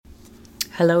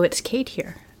Hello, it's Kate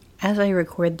here. As I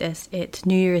record this, it's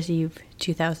New Year's Eve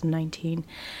 2019,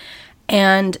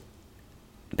 and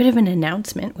a bit of an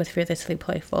announcement with Fearlessly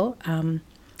Playful.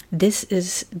 This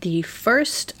is the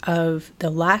first of the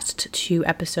last two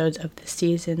episodes of the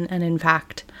season, and in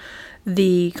fact,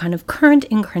 the kind of current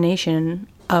incarnation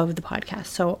of the podcast.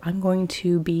 So I'm going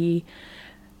to be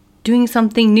doing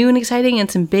something new and exciting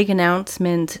and some big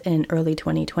announcements in early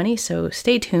 2020, so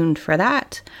stay tuned for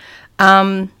that.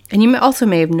 And you also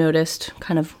may have noticed,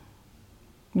 kind of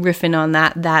riffing on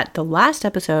that the last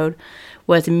episode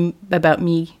was about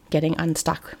me getting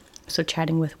unstuck. So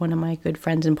chatting with one of my good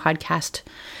friends and podcast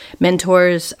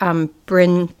mentors,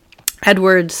 Bryn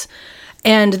Edwards.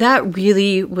 And that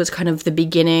really was kind of the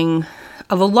beginning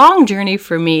of a long journey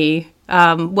for me.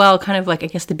 Kind of like, I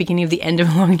guess, the beginning of the end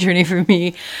of a long journey for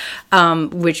me,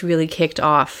 which really kicked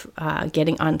off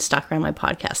getting unstuck around my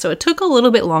podcast. So it took a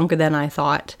little bit longer than I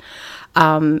thought.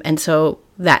 And so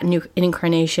that new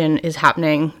incarnation is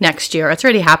happening next year. It's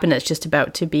already happened. It's just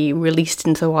about to be released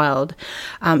into the wild.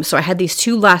 So I had these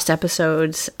two last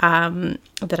episodes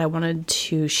that I wanted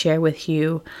to share with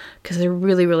you because they're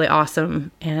really, really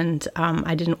awesome. And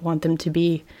I didn't want them to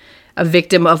be a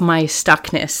victim of my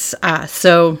stuckness.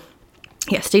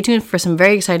 Yeah, stay tuned for some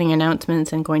very exciting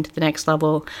announcements and going to the next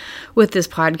level with this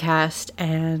podcast.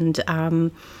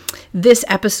 And this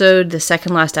episode, the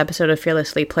second last episode of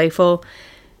Fearlessly Playful,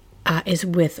 is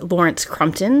with Lawrence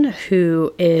Crumpton,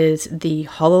 who is the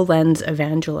HoloLens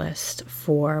evangelist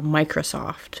for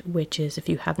Microsoft, which is, if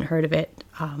you haven't heard of it,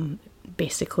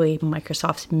 basically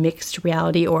Microsoft's mixed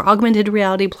reality or augmented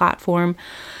reality platform.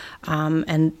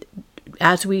 And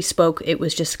as we spoke, it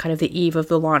was just kind of the eve of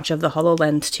the launch of the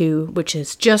HoloLens 2, which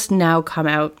has just now come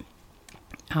out,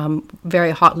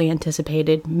 very hotly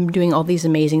anticipated, doing all these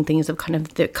amazing things of kind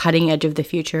of the cutting edge of the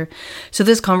future. So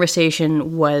this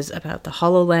conversation was about the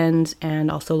HoloLens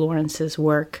and also Lawrence's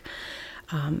work,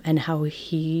 and how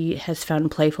he has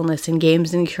found playfulness in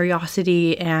games and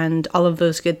curiosity and all of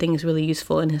those good things really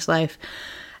useful in his life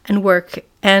and work,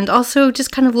 and also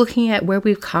just kind of looking at where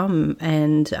we've come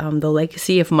and the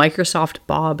legacy of Microsoft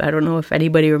Bob. I don't know if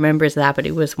anybody remembers that, but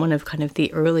it was one of kind of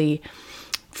the early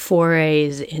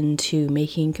forays into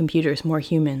making computers more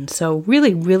human. So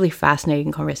really, really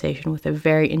fascinating conversation with a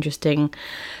very interesting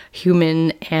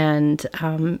human. And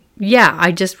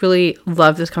I just really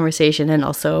love this conversation. And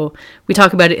also, we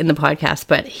talk about it in the podcast,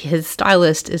 but his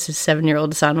stylist is his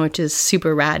 7-year-old son, which is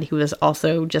super rad. He was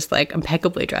also just like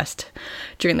impeccably dressed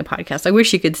during the podcast. I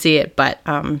wish you could see it, but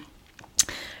you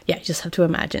just have to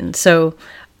imagine. So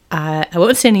I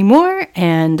won't say any more,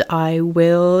 and I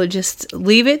will just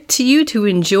leave it to you to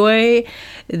enjoy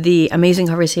the amazing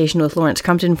conversation with Lawrence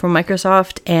Crumpton from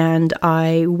Microsoft, and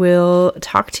I will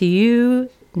talk to you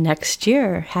next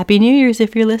year. Happy New Year's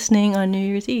if you're listening on New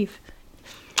Year's Eve.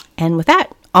 And with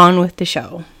that, on with the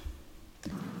show.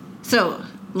 So,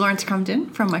 Lawrence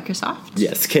Crumpton from Microsoft.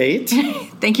 Yes, Kate.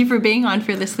 Thank you for being on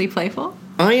Fearlessly Playful.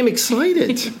 I am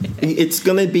excited. It's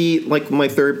going to be like my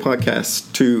third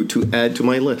podcast to add to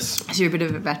my list. So you're a bit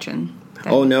of a veteran.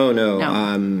 Oh, no.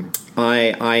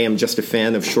 I am just a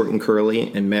fan of Short and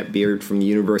Curly and Matt Beard from the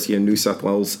University of New South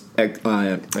Wales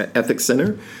Ethics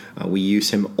Center. We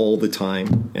use him all the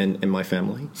time in my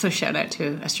family. So shout out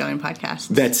to Australian podcasts.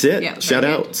 That's it. Yeah, shout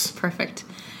outs. Perfect.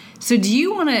 So do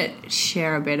you want to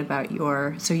share a bit about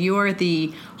you're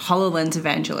the HoloLens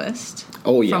evangelist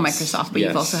from Microsoft, but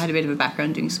you've also had a bit of a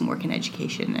background doing some work in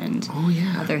education and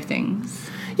other things.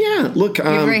 Yeah, look. You're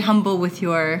very humble with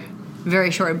your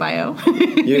very short bio. I've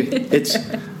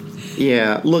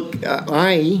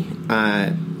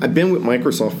been with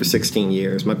Microsoft for 16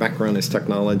 years. My background is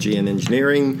technology and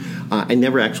engineering. I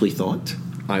never actually thought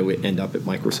I would end up at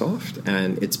Microsoft,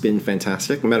 and it's been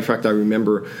fantastic. Matter of fact, I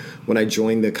remember when I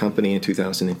joined the company in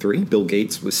 2003, Bill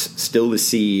Gates was still the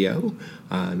CEO.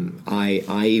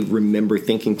 I remember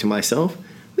thinking to myself,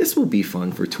 this will be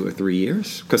fun for 2 or 3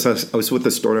 years, because I was with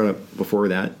a startup before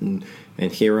that, and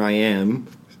here I am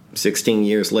 16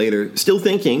 years later still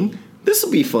thinking this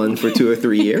will be fun for 2 or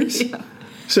 3 years. Yeah.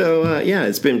 So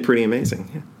it's been pretty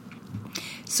amazing. Yeah.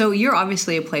 So you're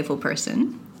obviously a playful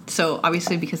person. So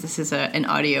obviously, because this is an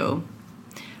audio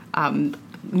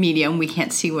medium, we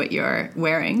can't see what you're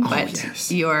wearing, but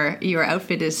your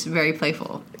outfit is very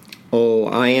playful. Oh,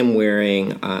 I am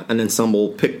wearing an ensemble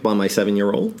picked by my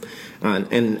 7-year-old,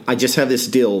 and I just have this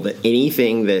deal that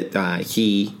anything that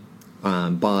he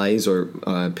buys or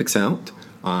picks out,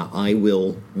 I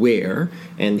will wear,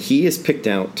 and he has picked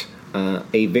out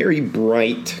a very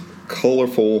bright,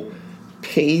 colorful,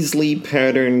 paisley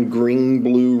pattern, green,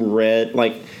 blue, red,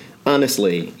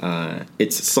 honestly,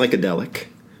 it's psychedelic,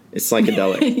 It's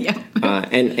psychedelic. Yeah.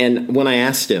 And when I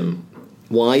asked him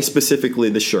why specifically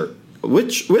the shirt,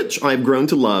 which I've grown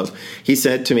to love, he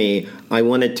said to me, I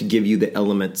wanted to give you the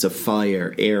elements of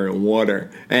fire, air, and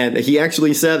water. And he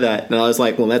actually said that. And I was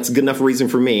like, well, that's a good enough reason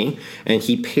for me. And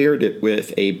he paired it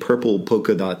with a purple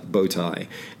polka dot bow tie.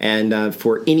 And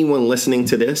for anyone listening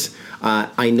to this,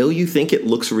 I know you think it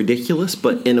looks ridiculous,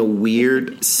 but in a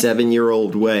weird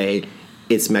 7-year-old way,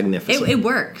 it's magnificent. It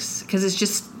works because it's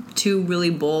just two really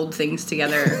bold things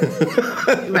together,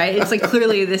 right? It's like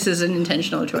clearly this is an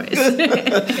intentional choice.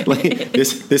 Like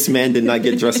this man did not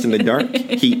get dressed in the dark.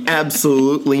 He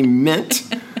absolutely meant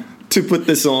to put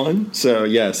this on. So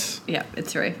yes. Yeah,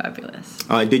 it's very fabulous.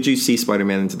 Did you see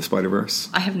Spider-Man Into the Spider-Verse?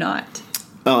 I have not.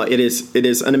 It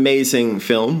is an amazing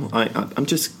film. I'm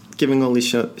just giving all these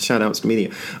shout outs to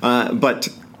media. But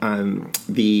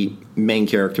the main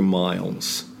character,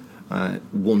 Miles,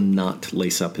 will not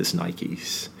lace up his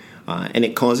Nikes. And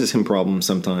it causes him problems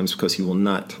sometimes because he will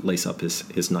not lace up his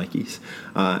Nikes.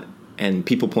 And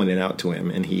people point it out to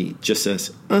him, and he just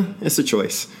says, it's a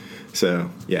choice. So,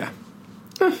 yeah.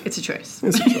 It's a choice.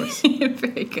 It's a choice.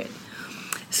 Very good.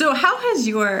 So how has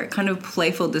your kind of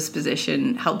playful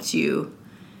disposition helped you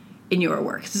in your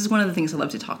work? This is one of the things I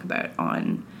love to talk about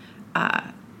on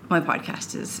my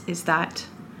podcast is that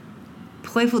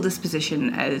playful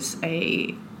disposition as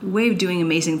a way of doing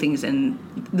amazing things in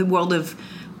the world of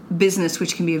business,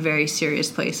 which can be a very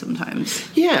serious place sometimes.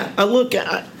 Yeah, look,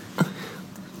 I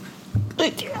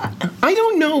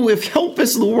don't know if help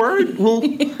is the word.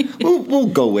 We'll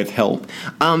go with help.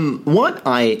 What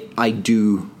I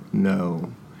do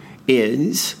know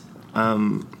is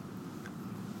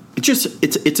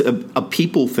it's a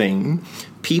people thing.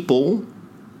 People,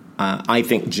 I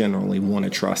think, generally want to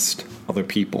trust other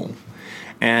people,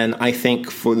 and I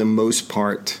think for the most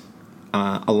part,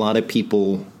 a lot of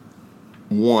people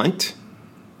want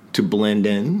to blend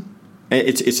in.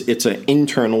 It's an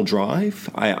internal drive.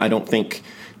 I don't think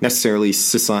necessarily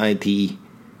society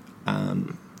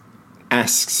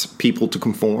asks people to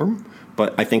conform,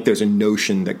 but I think there's a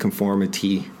notion that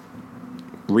conformity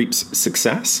reaps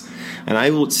success. And I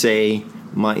would say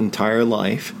my entire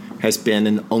life has been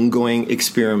an ongoing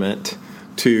experiment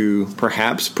to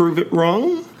perhaps prove it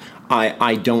wrong.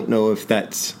 I don't know if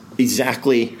that's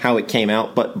exactly how it came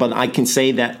out, but I can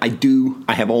say that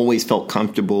I have always felt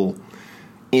comfortable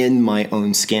in my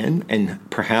own skin, and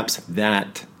perhaps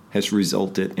that has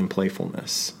resulted in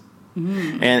playfulness.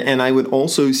 Mm. And I would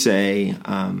also say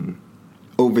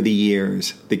over the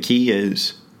years, the key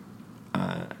is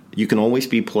you can always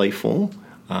be playful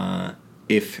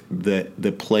if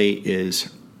the play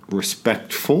is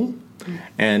respectful,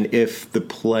 and if the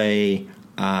play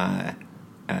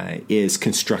is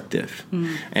constructive.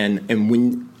 And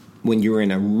when you're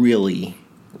in a really,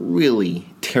 really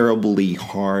terribly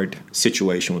hard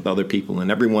situation with other people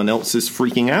and everyone else is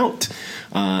freaking out,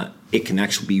 it can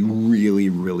actually be really,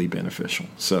 really beneficial.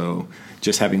 So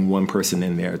just having one person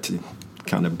in there to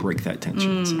kind of break that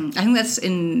tension. I think that's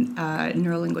in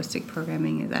neurolinguistic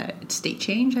programming, that state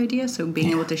change idea. So being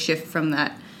able to shift from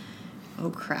that, oh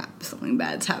crap, something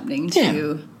bad's happening,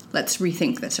 to let's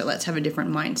rethink this, or let's have a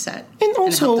different mindset and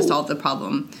also help to solve the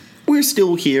problem. We're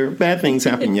still here. Bad things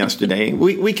happened yesterday.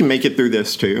 We can make it through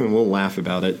this too, and we'll laugh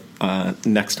about it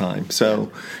next time.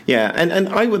 So, yeah. And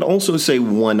I would also say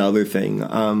one other thing.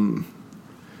 And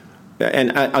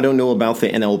I don't know about the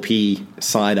NLP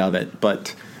side of it,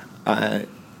 but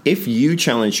if you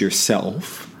challenge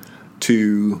yourself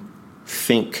to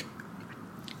think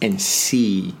and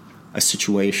see a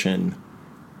situation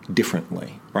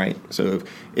differently, right? So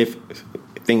if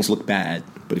things look bad,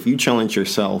 but if you challenge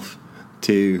yourself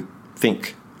to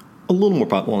think a little more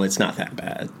about, well, it's not that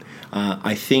bad,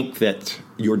 I think that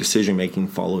your decision making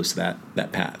follows that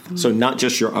path. So not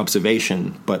just your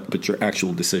observation, but your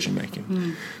actual decision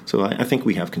making. So I think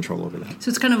we have control over that. So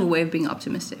it's kind of a way of being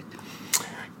optimistic.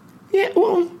 Yeah,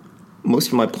 well, most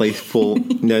of my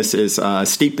playfulness is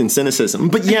steeped in cynicism.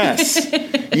 But yes,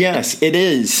 yes, it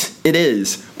is. It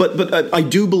is. But I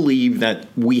do believe that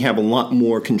we have a lot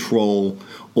more control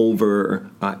over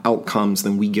outcomes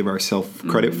than we give ourselves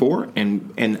credit for,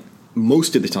 and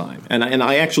most of the time. And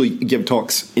I actually give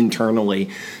talks internally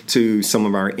to some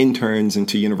of our interns and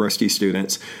to university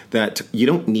students that you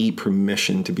don't need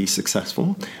permission to be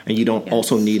successful, and you don't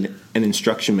also need an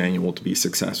instruction manual to be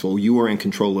successful. You are in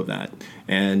control of that.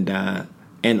 And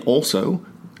also,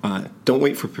 don't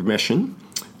wait for permission.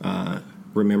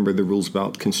 Remember the rules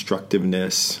about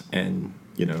constructiveness and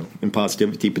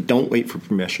positivity, but don't wait for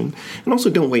permission. And also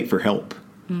don't wait for help.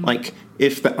 Like,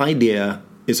 if the idea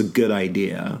is a good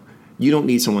idea, you don't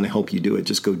need someone to help you do it.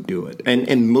 Just go do it.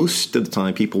 And most of the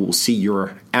time, people will see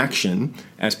your action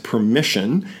as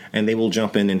permission, and they will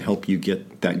jump in and help you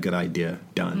get that good idea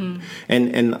done.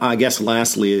 And I guess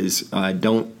lastly is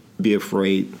don't be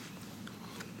afraid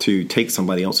to take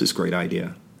somebody else's great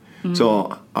idea.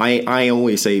 So I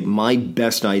always say my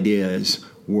best ideas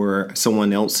were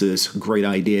someone else's great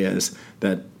ideas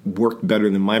that worked better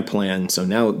than my plan. So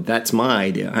now that's my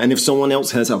idea. And if someone else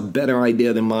has a better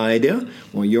idea than my idea,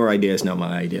 well, your idea is not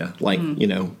my idea. Like,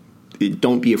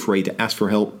 don't be afraid to ask for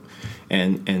help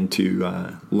and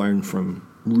to learn from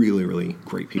really, really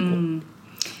great people. And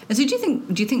so do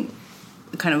you think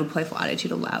kind of a playful attitude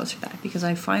allows for that? Because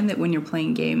I find that when you're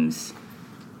playing games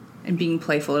and being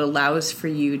playful, it allows for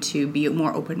you to be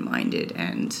more open-minded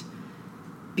and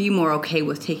be more okay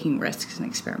with taking risks and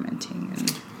experimenting.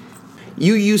 And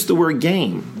you use the word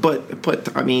game,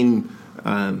 but I mean,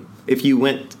 if you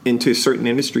went into certain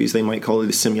industries, they might call it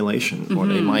a simulation, or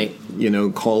they might,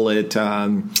 call it,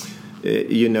 a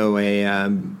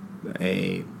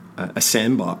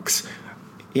sandbox.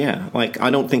 Yeah, like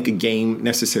I don't think a game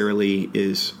necessarily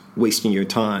is wasting your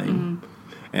time.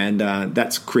 And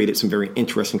that's created some very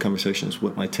interesting conversations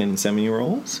with my 10 and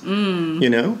 7-year-olds,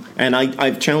 And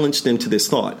I've challenged them to this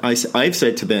thought. I've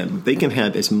said to them, they can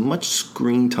have as much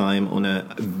screen time on a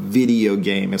video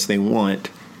game as they want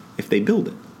if they build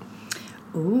it.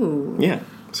 Ooh. Yeah.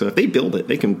 So if they build it,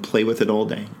 they can play with it all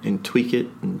day and tweak it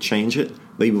and change it.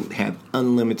 They will have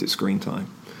unlimited screen time.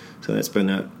 So that's been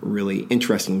a really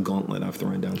interesting gauntlet I've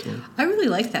thrown down to them. I really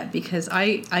like that because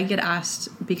I get asked,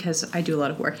 because I do a lot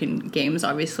of work in games,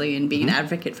 obviously, and being an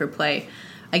advocate for play,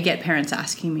 I get parents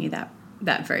asking me that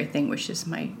very thing, which is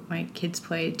my kids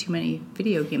play too many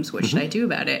video games. What should I do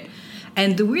about it?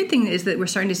 And the weird thing is that we're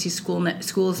starting to see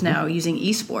schools now using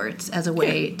esports as a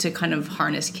way to kind of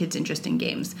harness kids' interest in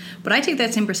games. But I take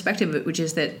that same perspective, which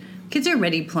is that kids are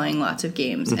already playing lots of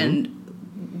games, and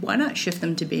why not shift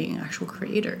them to being actual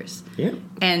creators? Yeah.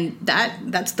 And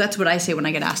that's what I say when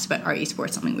I get asked about, are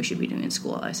esports something we should be doing in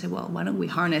school? I say, well, why don't we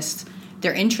harness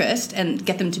their interest and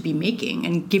get them to be making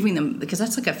and giving them, because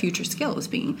that's like a future skill, is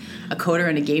being a coder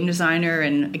and a game designer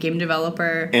and a game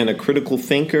developer. And a critical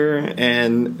thinker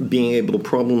and being able to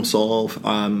problem solve.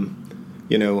 I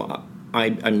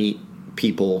meet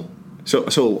people.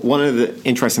 So one of the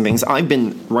interesting things, I've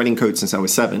been writing code since I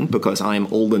was 7 because I'm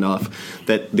old enough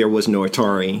that there was no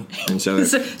Atari, and so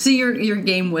so your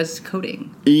game was coding.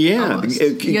 Yeah,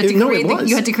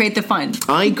 you had to create the fun.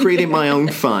 I created my own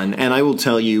fun, and I will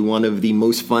tell you, one of the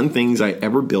most fun things I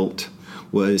ever built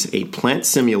was a plant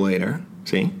simulator.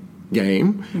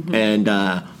 Game, and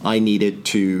I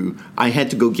had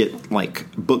to go get like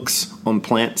books on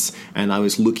plants, and I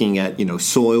was looking at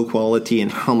soil quality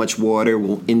and how much water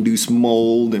will induce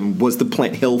mold, and was the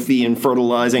plant healthy and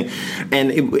fertilizing,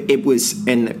 and it was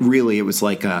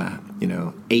like a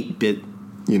 8-bit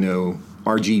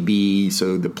RGB,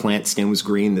 so the plant skin was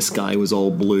green, the sky was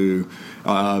all blue.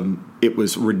 It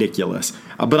was ridiculous,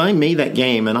 but I made that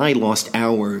game, and I lost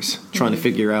hours trying to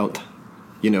figure out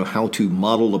how to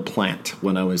model a plant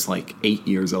when I was like 8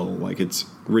 years old. Like, it's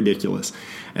ridiculous.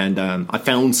 And I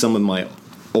found some of my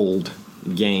old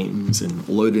games and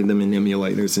loaded them in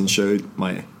emulators and showed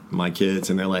my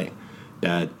kids, and they're like,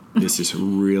 Dad, this is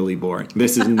really boring.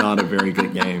 This is not a very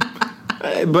good game.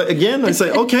 But again, I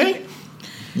say, okay,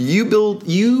 you build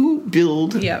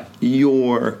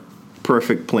your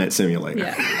perfect plant simulator.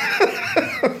 Yeah.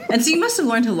 And so you must have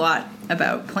learned a lot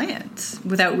about plants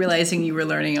without realizing you were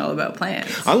learning all about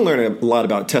plants. I learned a lot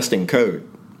about testing code.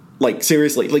 Like,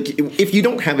 seriously, like if you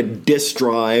don't have a disk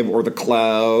drive or the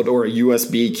cloud or a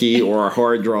USB key or a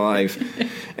hard drive,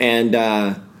 and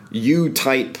you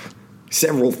type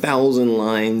several thousand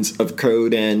lines of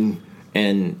code and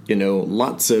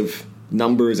lots of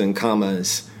numbers and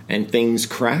commas, and things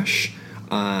crash,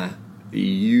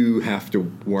 you have to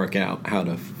work out how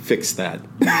to fix that.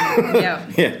 Yeah.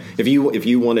 Yeah. If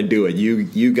you want to do it,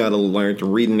 you got to learn to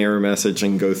read an error message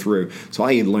and go through. So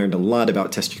I learned a lot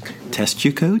about test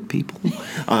your code, people.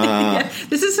 Yeah,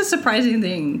 this is a surprising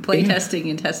thing. Play testing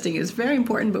and testing is very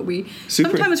important, but we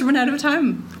sometimes run out of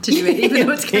time to do it, even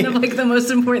though it's kind of like the most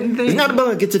important thing. It's not a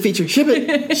bug; it's a feature. Ship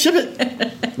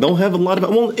it. Don't have a lot of.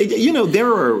 Well,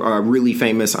 there are really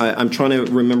famous. I'm trying to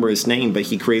remember his name, but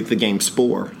he created the game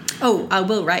Spore. Oh,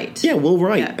 Will Wright. Yeah, Will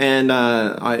Wright. Yeah. And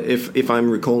if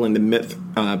I'm recalling the myth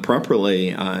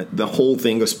properly, the whole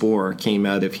thing of Spore came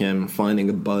out of him finding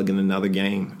a bug in another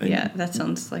game. And, yeah, that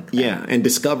sounds like that. Yeah, and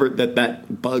discovered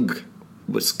that bug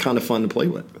was kind of fun to play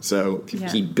with. So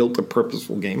he built a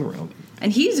purposeful game around it.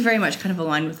 And he's very much kind of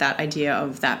aligned with that idea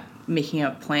of that making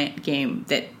a plant game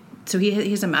that so he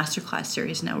has a masterclass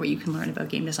series now where you can learn about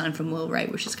game design from Will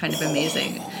Wright, which is kind of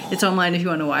amazing. It's online if you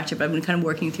want to watch it, but I've been kind of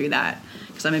working through that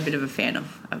because I'm a bit of a fan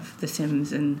of The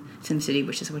Sims and SimCity,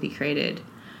 which is what he created,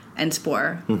 and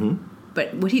Spore. Mm-hmm.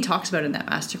 But what he talks about in that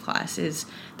masterclass is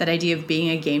that idea of being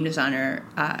a game designer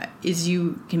is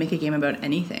you can make a game about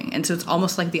anything. And so it's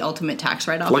almost like the ultimate tax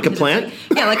write-off. Like a plant?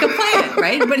 Like a plant,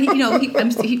 right? But, he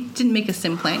didn't make a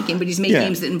Sim Plant game, but he's made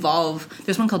games that involve...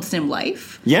 There's one called Sim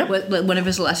Life. Yeah. One of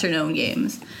his lesser-known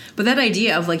games. But that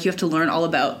idea of, like, you have to learn all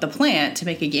about the plant to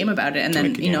make a game about it. And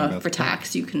then, for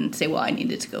tax, you can say, well, I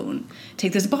needed to go and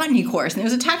take this botany course. And it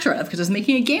was a tax write-off because I was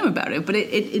making a game about it. But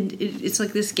it's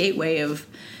like this gateway of...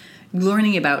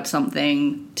 learning about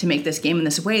something to make this game in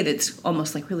this way that's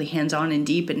almost like really hands-on and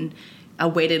deep, and a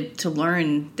way to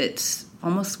learn that's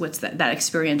almost what's that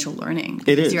experiential learning.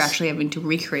 It is. You're actually having to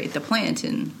recreate the plant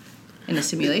in a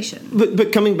simulation.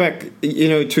 But coming back,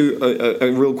 to a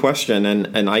real question,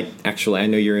 and I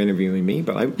know you're interviewing me,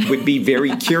 but I would be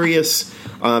very curious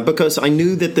because I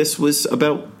knew that this was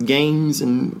about games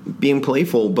and being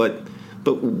playful, but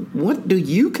what do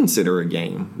you consider a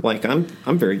game? Like, I'm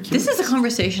very curious. This is a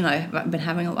conversation I've been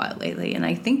having a lot lately, and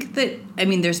I think that,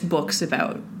 there's books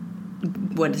about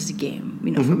what is a game,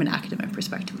 from an academic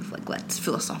perspective of, like, let's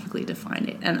philosophically define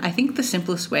it. And I think the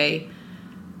simplest way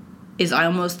is I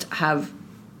almost have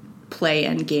play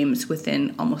and games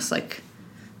within almost like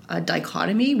a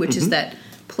dichotomy, which is that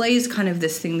play is kind of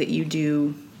this thing that you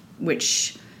do,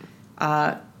 which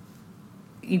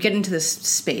you get into this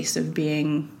space of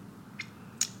being...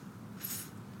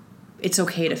 It's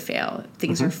okay to fail.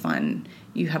 Things are fun.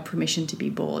 You have permission to be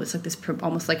bold. It's like this,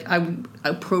 almost like I would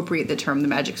appropriate the term the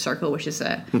magic circle, which is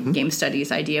a game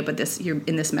studies idea, but you're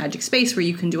in this magic space where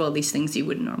you can do all these things you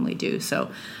wouldn't normally do.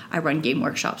 So I run game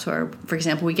workshops where, for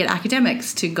example, we get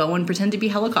academics to go and pretend to be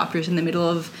helicopters in the middle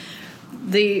of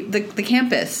the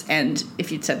campus. And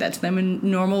if you'd said that to them in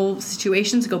normal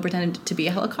situations, go pretend to be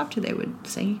a helicopter, they would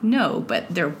say no, but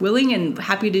they're willing and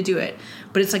happy to do it.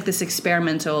 But it's like this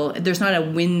experimental, there's not a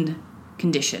win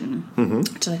condition,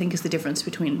 which I think is the difference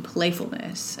between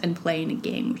playfulness and playing a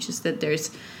game, which is that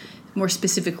there's more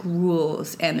specific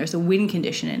rules and there's a win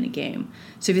condition in a game.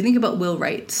 So if you think about Will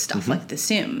Wright's stuff like The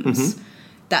Sims,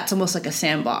 that's almost like a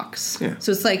sandbox. Yeah.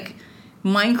 So it's like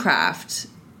Minecraft,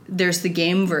 there's the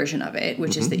game version of it,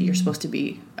 which is that you're supposed to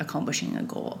be accomplishing a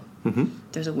goal.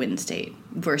 There's a win state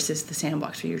versus the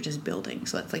sandbox where you're just building.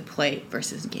 So that's like play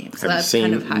versus game. So have that's you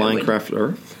seen kind of how Minecraft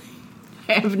Earth?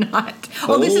 I have not.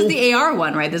 Oh, this is the AR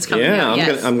one, right? That's coming out.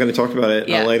 Yeah, I'm going to talk about it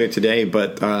later today.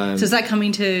 But so is that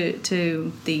coming to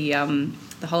the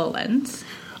HoloLens?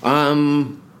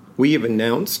 We have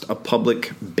announced a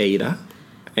public beta,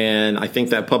 and I think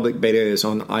that public beta is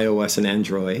on iOS and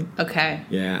Android. Okay.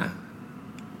 Yeah.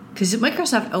 Because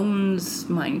Microsoft owns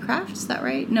Minecraft, is that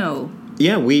right? No.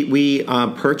 Yeah, we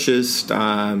purchased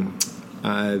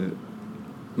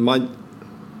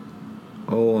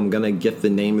I'm going to get the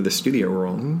name of the studio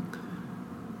wrong.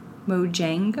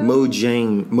 Mojang.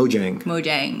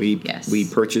 We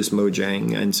purchased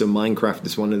Mojang, and so Minecraft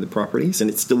is one of the properties, and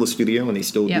it's still a studio, and they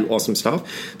still do awesome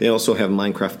stuff. They also have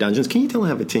Minecraft Dungeons. Can you tell I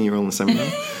have a 10-year-old in the seminar?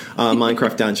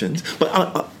 Minecraft Dungeons.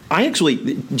 But I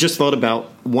actually just thought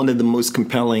about one of the most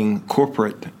compelling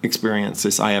corporate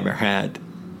experiences I ever had,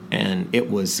 and it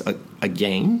was a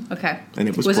game. Okay. And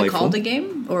it was playful. Was it called a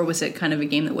game, or was it kind of a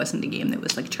game that wasn't a game that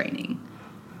was like training?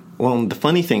 Well, the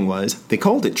funny thing was they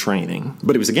called it training,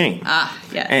 but it was a game.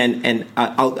 Yeah. And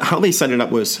how they set it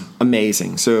up was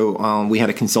amazing. So we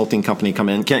had a consulting company come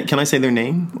in. Can I say their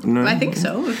name? No? I think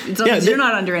so. As long as you're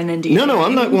not under an NDA. No,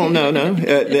 I'm not. Well, no.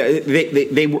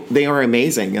 They are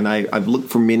amazing, and I've looked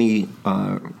for many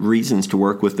reasons to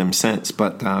work with them since.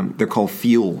 But they're called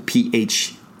Phuel,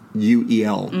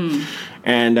 Phuel,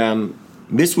 and.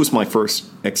 This was my first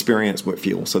experience with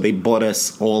Phuel. So they brought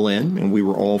us all in, and we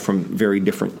were all from very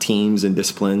different teams and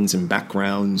disciplines and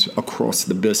backgrounds across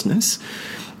the business.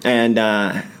 And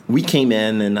we came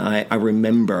in, and I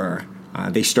remember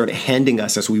they started handing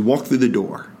us, as we walked through the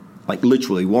door, like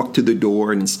literally walked to the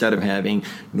door, and instead of having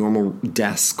normal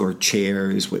desks or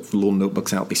chairs with little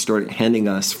notebooks out, they started handing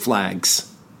us flags.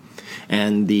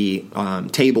 And the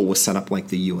table was set up like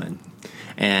the UN.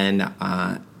 And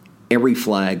every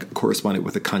flag corresponded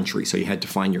with a country, so you had to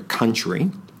find your country,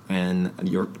 and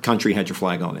your country had your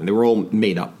flag on it. And they were all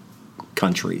made-up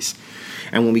countries.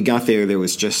 And when we got there, there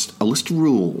was just a list of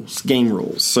rules, game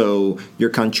rules. So your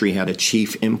country had a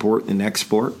chief import and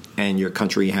export, and your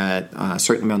country had a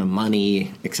certain amount of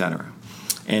money, etc.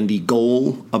 And the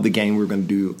goal of the game, we were going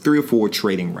to do 3 or 4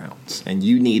 trading rounds. And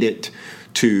you needed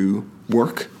to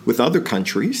work with other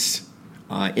countries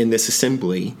in this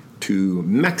assembly to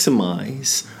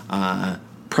maximize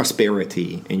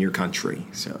prosperity in your country.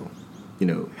 So,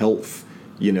 health,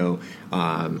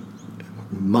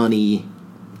 money,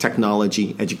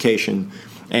 technology, education,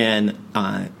 and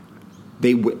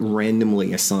they would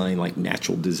randomly assign like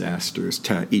natural disasters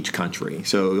to each country.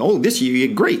 So, this year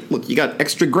you're great. Look, you got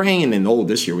extra grain, and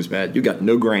this year was bad. You got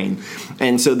no grain,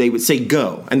 and so they would say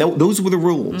go, and those were the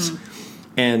rules.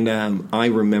 And I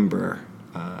remember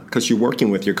because you're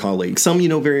working with your colleagues, some you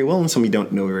know very well, and some you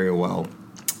don't know very well,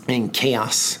 and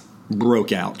chaos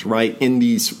broke out right in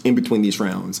between these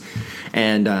rounds,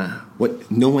 and what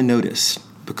no one noticed.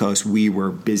 Because we were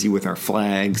busy with our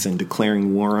flags and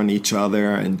declaring war on each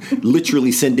other and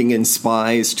literally sending in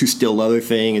spies to steal other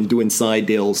thing and doing side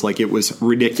deals like it was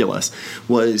ridiculous,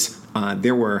 was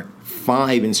there were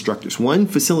 5 instructors, 1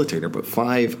 facilitator, but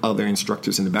 5 other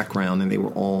instructors in the background, and they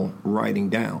were all writing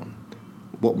down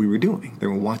what we were doing. They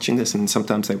were watching this, and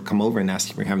sometimes they would come over and ask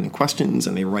if we have any questions,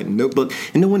 and they were writing a notebook,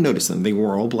 and no one noticed them. They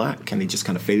were all black, and they just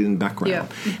kind of faded in the background.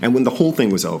 Yeah. And when the whole thing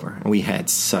was over, and we had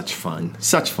such fun,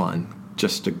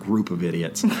 just a group of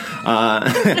idiots.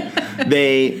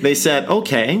 They said,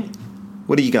 okay,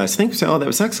 what do you guys think? We said, that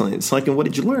was excellent. It's like, and what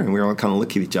did you learn? We were all kind of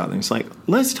looking at each other. It's like,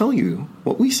 let's tell you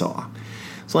what we saw.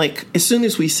 It's like, as soon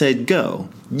as we said go,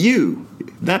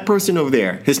 that person over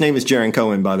there, his name is Jaron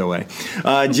Cohen, by the way.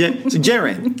 So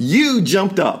Jaron, you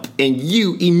jumped up and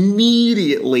you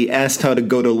immediately asked how to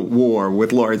go to war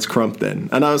with Lawrence Crumpton.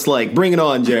 And I was like, bring it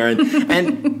on, Jaron.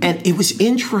 And it was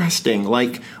interesting.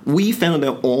 Like, we found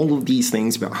out all of these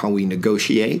things about how we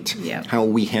negotiate, how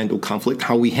we handle conflict,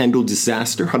 how we handle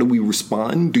disaster, how do we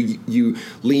respond? Do you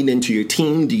lean into your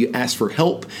team? Do you ask for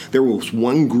help? There was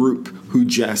one group who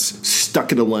just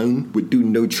stuck it alone, would do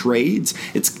no trades.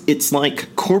 It's like a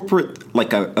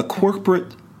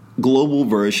corporate global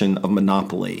version of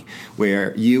Monopoly,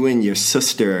 where you and your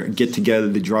sister get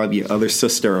together to drive your other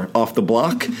sister off the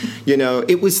block.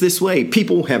 It was this way.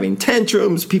 People having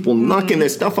tantrums, people knocking their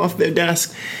stuff off their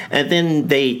desk. And then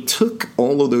they took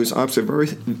all of those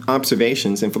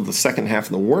observations, and for the second half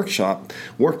of the workshop,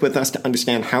 worked with us to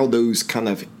understand how those kind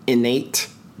of innate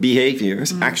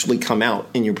behaviors actually come out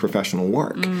in your professional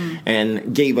work,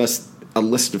 and gave us a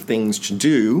list of things to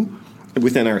do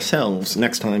within ourselves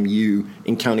next time you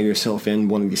encounter yourself in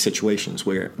one of these situations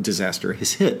where disaster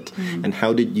has hit. And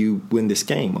how did you win this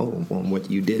game? What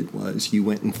you did was you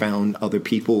went and found other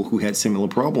people who had similar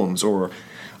problems, or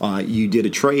you did a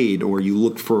trade, or you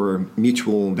looked for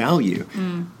mutual value.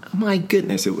 My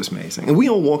goodness, it was amazing. And we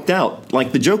all walked out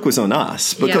like the joke was on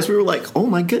us, because we were like, oh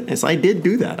my goodness, I did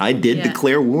do that. I did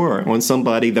declare war on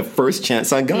somebody the first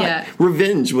chance I got.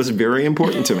 Revenge was very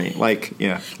important to me.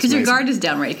 Because your guard is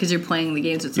down, right? Because you're playing the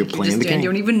games. It's like you're just doing, you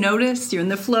don't even notice. You're in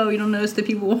the flow. You don't notice the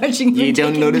people watching. You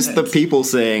don't notice the people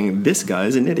saying, this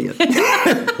guy's an idiot.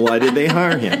 Why did they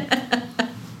hire him?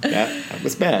 That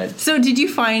was bad. So did you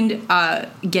find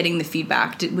getting the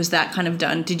feedback, was that kind of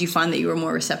done? Did you find that you were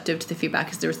more receptive to the feedback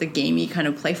because there was the gamey kind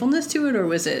of playfulness to it, or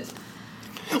was it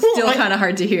still kind of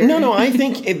hard to hear? No, I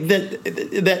think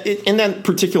that in that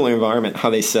particular environment,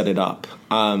 how they set it up,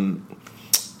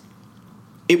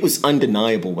 it was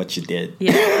undeniable what you did.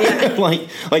 like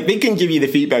they can give you the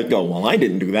feedback, go, well, I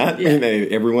didn't do that. And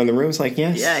everyone in the room was like,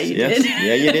 yes. Yeah, you did.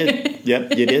 Yeah, you did.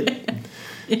 Yep, you did.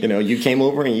 You came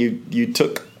over and you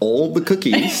took all the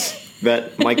cookies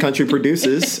that my country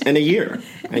produces in a year,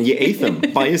 and you ate them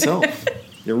by yourself.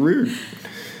 You're rude.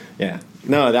 Yeah.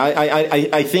 No,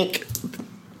 I think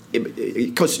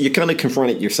because you kind of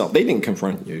confronted yourself. They didn't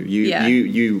confront you.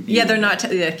 They're not.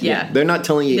 They're not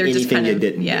telling you anything you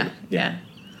didn't do. Yeah.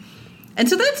 And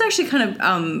so that's actually kind of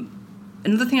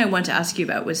another thing I wanted to ask you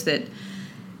about was that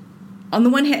on the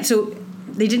one hand, so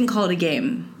they didn't call it a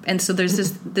game. And so there's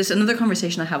this another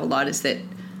conversation I have a lot is that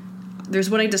there's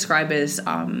what I describe as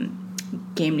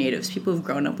game natives, people who've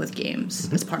grown up with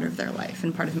games as part of their life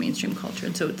and part of mainstream culture.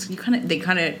 And so it's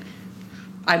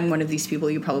I'm one of these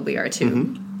people. You probably are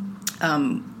too.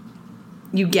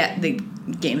 You get the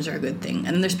games are a good thing, and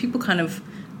then there's people kind of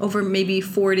over maybe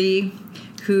 40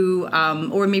 who,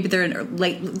 or maybe they're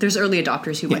there's early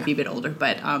adopters who might be a bit older,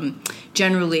 but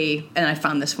generally, and I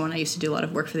found this when I used to do a lot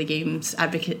of work for the games,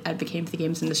 advocating for the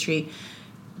games industry,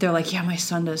 they're like, yeah, my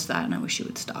son does that, and I wish he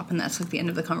would stop. And that's like the end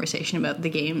of the conversation about the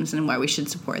games and why we should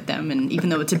support them. And even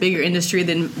though it's a bigger industry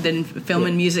than film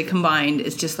and music combined,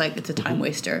 it's just like it's a time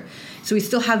waster. So we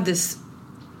still have this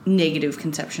negative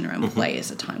conception around play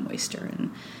as a time waster,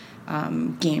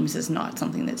 and games is not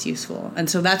something that's useful. And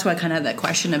so that's why I kind of had that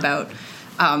question about,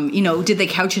 did they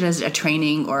couch it as a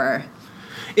training or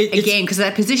a game? Because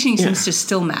that positioning seems to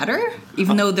still matter,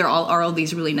 even though there are all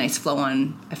these really nice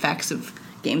flow-on effects of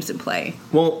games that play.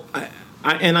 Well,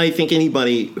 I think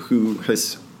anybody who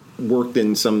has worked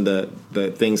in some of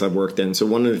the things I've worked in. So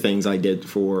one of the things I did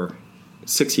for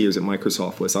 6 years at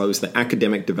Microsoft was I was the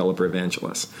academic developer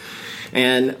evangelist.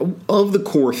 And of the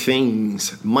core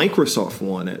things Microsoft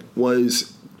wanted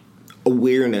was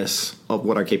awareness of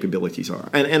what our capabilities are.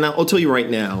 And I'll tell you right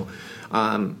now,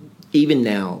 even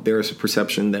now, there is a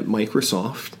perception that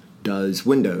Microsoft does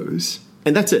Windows.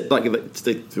 And that's it. Like, it's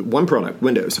the one product,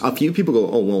 Windows. A few people go,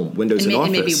 oh, well, Windows and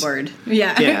Office. And maybe Word.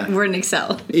 Yeah. Word and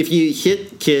Excel. If you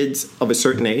hit kids of a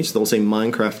certain age, they'll say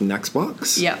Minecraft and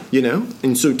Xbox. Yeah. You know?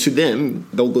 And so to them,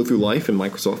 they'll go through life, and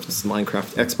Microsoft is the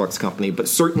Minecraft Xbox company. But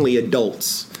certainly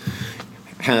adults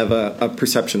have a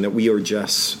perception that we are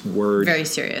just Word. Very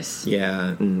serious. Yeah,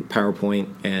 and PowerPoint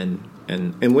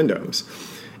and Windows.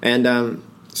 And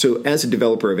so as a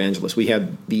developer evangelist, we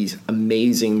have these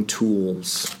amazing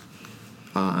tools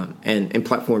and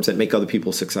platforms that make other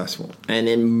people successful. And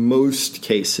in most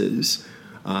cases,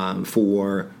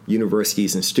 for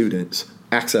universities and students,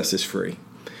 access is free.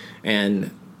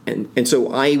 And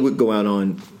so I would go out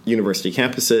on university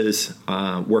campuses,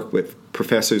 work with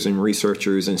professors and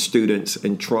researchers and students,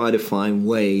 and try to find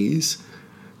ways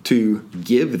to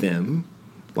give them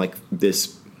like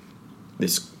this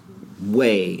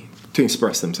way to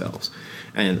express themselves.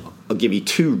 And I'll give you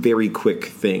two very quick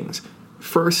things.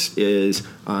 First is,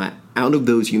 out of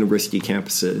those university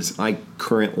campuses, I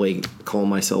currently call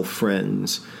myself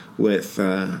friends with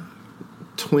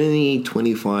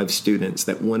 25 students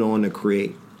that went on to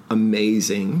create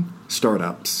amazing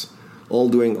startups, all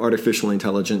doing artificial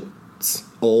intelligence,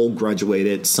 all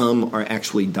graduated. Some are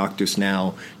actually doctors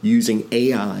now using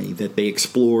AI that they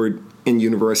explored in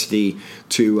university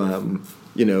to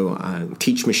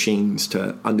teach machines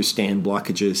to understand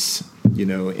blockages,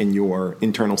 in your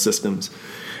internal systems.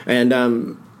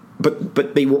 And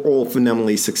but they were all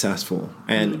phenomenally successful.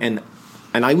 And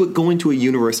I would go into a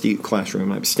university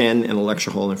classroom. I would stand in a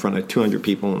lecture hall in front of 200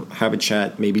 people, have a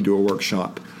chat, maybe do a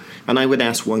workshop. And I would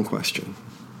ask one question.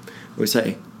 I would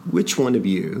say, which one of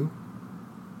you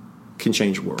can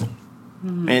change the world?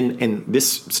 And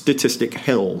this statistic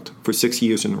held for 6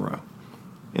 years in a row.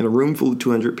 In a room full of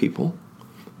 200 people,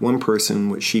 one person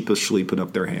would sheepishly put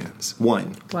up their hands.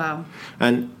 One. Wow.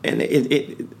 And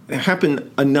it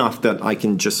happened enough that I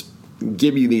can just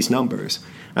give you these numbers.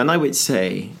 And I would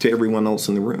say to everyone else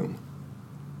in the room,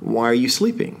 why are you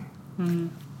sleeping?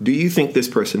 Do you think this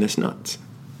person is nuts?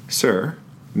 Sir,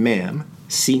 ma'am,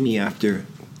 see me after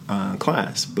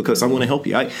class, because I want to help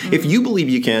you. If you believe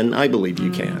you can, I believe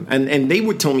you can. And they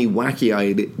would tell me wacky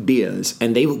ideas,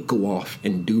 and they would go off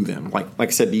and do them. Like I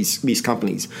said, these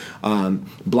companies,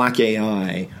 Black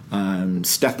AI,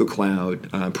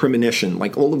 StethCloud, Premonition,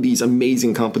 like all of these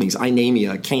amazing companies,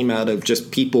 Inamia, came out of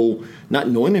just people not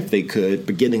knowing if they could,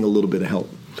 but getting a little bit of help.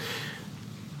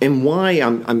 And why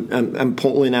I'm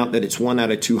pulling out that it's 1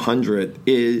 out of 200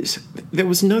 is there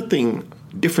was nothing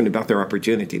different about their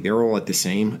opportunity. They're all at the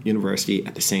same university,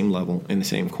 at the same level, in the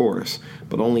same course,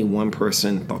 but only one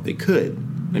person thought they could.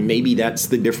 And maybe that's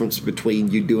the difference between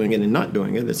you doing it and not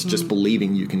doing it. It's just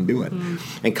believing you can do it.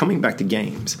 And coming back to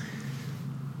games,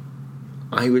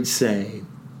 I would say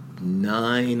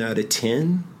 9 out of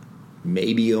 10,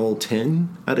 maybe all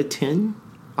 10 out of 10.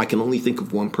 I can only think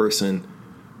of one person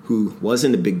who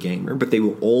wasn't a big gamer, but they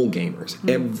were all gamers,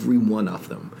 every one of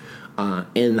them.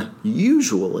 And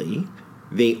usually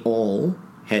they all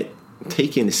had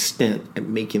taken a stint at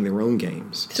making their own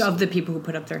games. So of the people who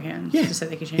put up their hands to say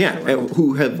they could change the world.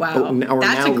 Who have are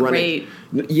that's now a great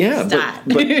running. Yeah, stat.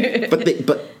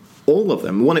 but all of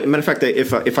them. Matter of fact,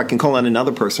 if I can call out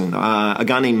another person, a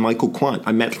guy named Michael Quant.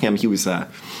 I met him. He was a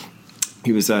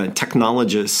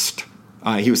technologist.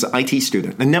 He was an IT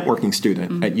student, a networking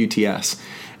student at UTS,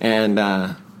 and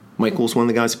Michael was one of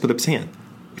the guys who put up his hand.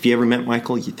 If you ever met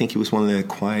Michael, you'd think he was one of the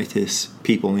quietest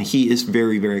people, and he is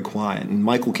very, very quiet. And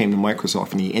Michael came to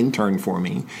Microsoft, and he interned for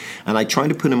me, and I tried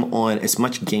to put him on as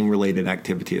much game-related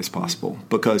activity as possible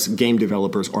because game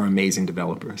developers are amazing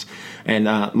developers. And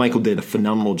Michael did a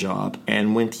phenomenal job,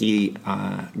 and when he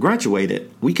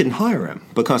graduated, we couldn't hire him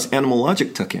because Animal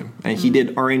Logic took him, and he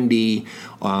did R&D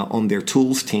on their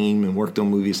tools team and worked on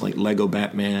movies like Lego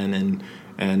Batman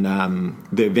and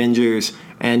The Avengers.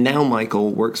 And now Michael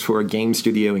works for a game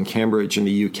studio in Cambridge in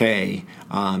the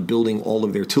UK, building all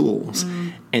of their tools.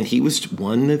 And he was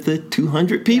one of the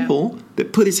 200 people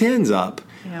that put his hands up.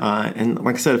 And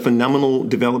like I said, a phenomenal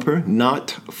developer, not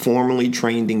formally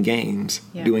trained in games,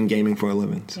 doing gaming for a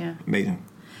living. Amazing.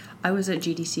 I was at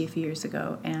GDC a few years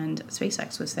ago, and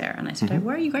SpaceX was there, and I said,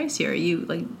 "Why are you guys here? Are you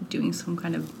like doing some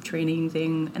kind of training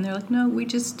thing?" And they're like, "No, we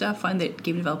just find that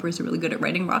game developers are really good at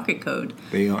writing rocket code."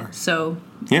 They are. So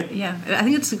yeah, I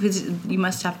think it's because you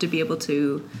must have to be able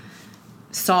to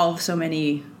solve so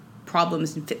many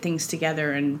problems and fit things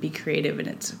together and be creative, and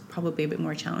it's probably a bit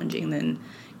more challenging than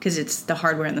because it's the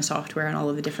hardware and the software and all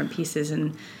of the different pieces.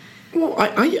 And well,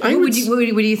 what do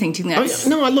you think? Do you think that's...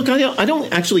 No, look, I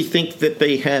don't actually think that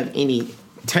they have any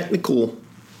technical.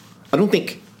 I don't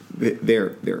think that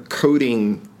their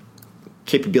coding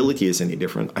capability is any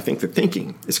different. I think the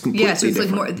thinking is completely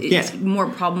different. It's more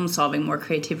problem solving, more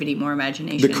creativity, more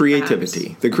imagination.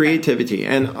 The creativity,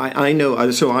 and I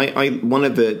know. So I one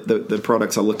of the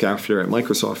products I look after at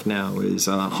Microsoft now is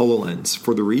HoloLens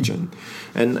for the region,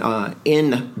 and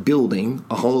in building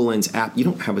a HoloLens app, you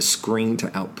don't have a screen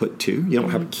to output to, you don't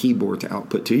have a keyboard to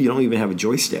output to, you don't even have a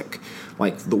joystick.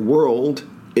 Like the world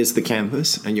is the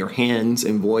canvas, and your hands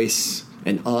and voice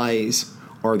and eyes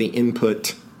are the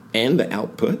input and the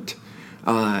output,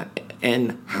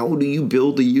 and how do you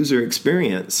build a user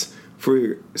experience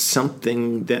for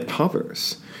something that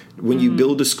hovers? When you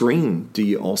build a screen, do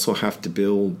you also have to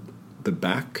build the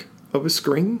back of a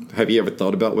screen? Have you ever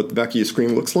thought about what the back of your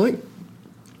screen looks like?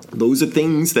 Those are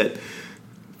things that,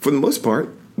 for the most part,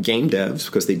 game devs,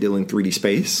 because they deal in 3D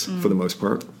space for the most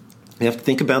part, they have to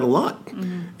think about a lot.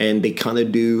 And they kind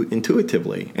of do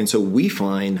intuitively. And so we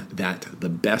find that the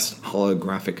best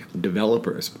holographic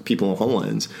developers, people in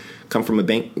HoloLens, come from a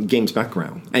games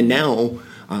background. And now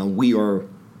we are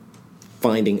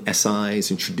finding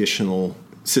SIs and traditional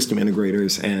system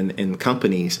integrators and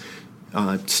companies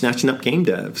snatching up game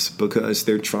devs because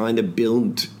they're trying to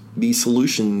build these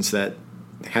solutions that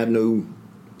have no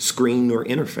screen or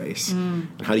interface.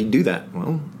 And how do you do that?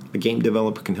 Well, a game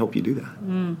developer can help you do that.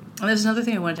 And there's another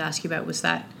thing I wanted to ask you about was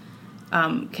that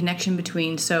connection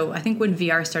between, so I think when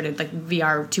VR started, like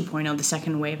VR 2.0, the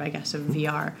second wave, I guess, of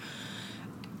VR,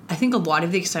 I think a lot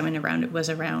of the excitement around it was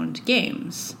around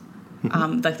games,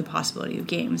 like the possibility of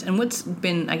games. And what's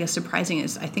been, I guess, surprising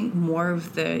is I think more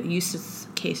of the use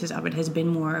cases of it has been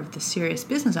more of the serious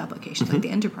business applications, like the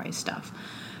enterprise stuff.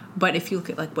 But if you look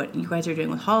at like what you guys are doing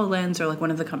with HoloLens or like one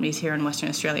of the companies here in Western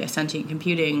Australia, Sentient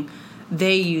Computing,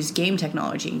 they use game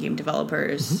technology and game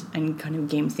developers and kind of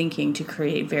game thinking to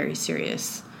create very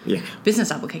serious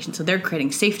business applications. So they're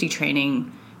creating safety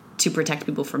training to protect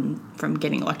people from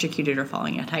getting electrocuted or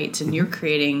falling at heights. And you're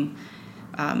creating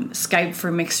Skype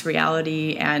for mixed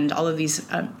reality and all of these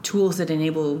tools that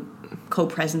enable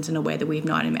co-presence in a way that we've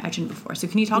not imagined before. So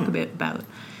can you talk a bit about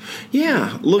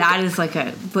look, that is like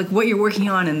what you're working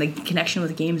on and the connection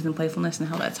with games and playfulness and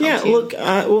how that's helped you? Look,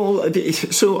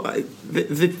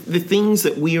 the things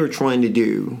that we are trying to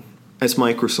do as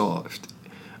Microsoft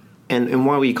and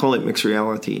why we call it mixed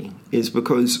reality is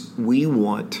because we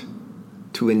want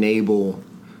to enable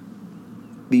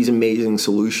these amazing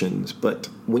solutions. But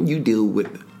when you deal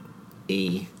with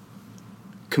a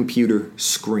computer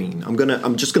screen,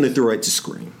 I'm just gonna throw it to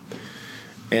screen.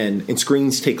 And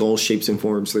screens take all shapes and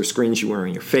forms. There's screens you wear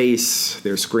on your face.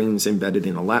 There's screens embedded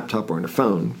in a laptop or in a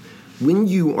phone. When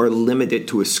you are limited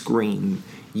to a screen,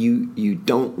 you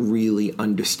don't really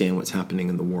understand what's happening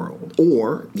in the world.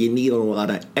 Or you need a lot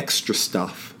of extra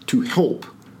stuff to help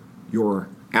your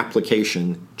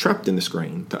application trapped in the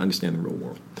screen to understand the real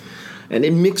world. And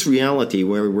in mixed reality,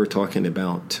 where we're talking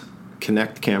about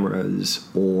Kinect cameras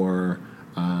or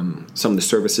some of the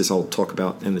services I'll talk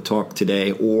about in the talk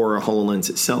today, or HoloLens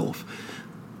itself,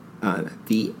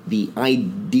 the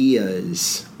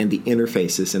ideas and the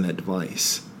interfaces in that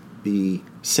device, the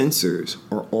sensors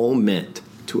are all meant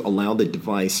to allow the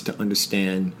device to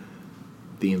understand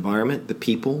the environment, the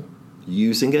people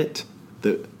using it,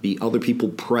 the other people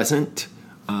present,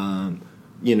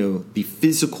 the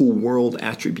physical world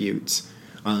attributes.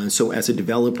 So as a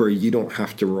developer, you don't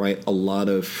have to write a lot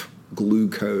of glue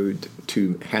code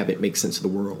to have it make sense of the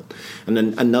world. And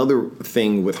then another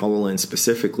thing with HoloLens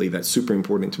specifically that's super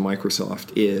important to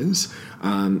Microsoft is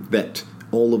that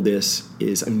all of this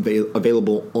is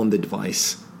available on the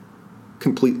device,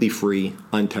 completely free,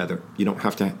 untethered. You don't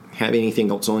have to have anything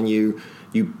else on you.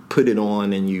 You put it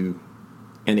on and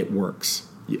it works.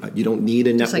 You don't need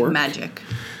a network. It's like magic.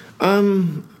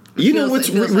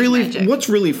 What's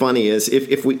really funny is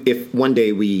if one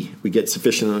day we get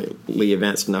sufficiently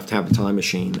advanced enough to have a time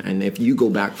machine, and if you go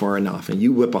back far enough and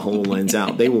you whip a HoloLens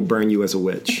out, they will burn you as a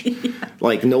witch.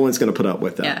 Like no one's going to put up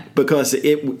with that because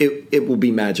it will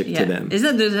be magic to them.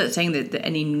 Isn't that saying that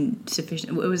any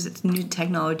sufficient new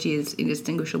technology is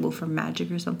indistinguishable from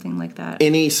magic or something like that?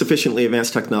 Any sufficiently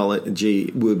advanced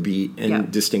technology would be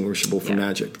indistinguishable from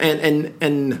magic,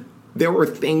 and there were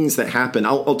things that happened.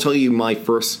 I'll tell you my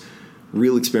first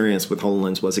real experience with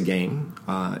HoloLens was a game.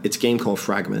 It's a game called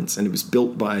Fragments, and it was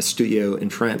built by a studio in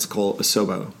France called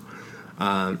Asobo.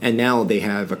 And now they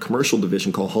have a commercial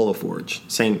division called HoloForge,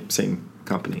 same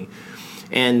company.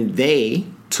 And they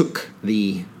took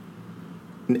I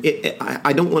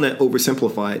don't want to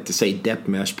oversimplify it to say depth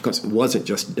mesh, because it wasn't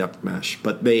just depth mesh,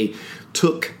 but they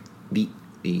took the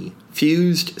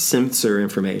fused sensor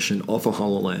information off of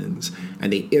HoloLens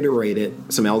and they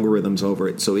iterated some algorithms over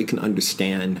it so it can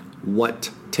understand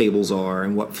what tables are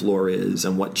and what floor is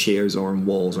and what chairs are and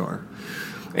walls are.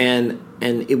 And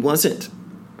it wasn't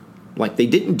like they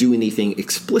didn't do anything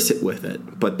explicit with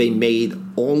it, but they made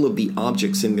all of the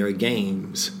objects in their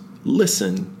games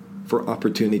listen for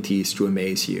opportunities to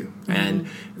amaze you. Mm-hmm.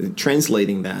 And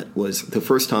translating that was the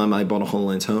first time I bought a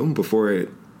HoloLens home before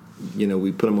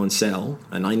we put them on sale,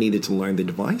 and I needed to learn the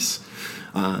device.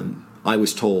 I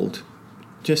was told,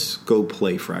 just go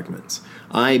play Fragments.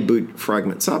 I boot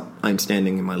Fragments up. I'm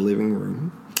standing in my living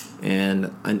room,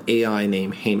 and an AI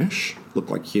named Hamish,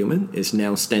 looked like human, is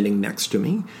now standing next to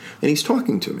me, and he's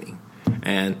talking to me.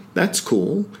 And that's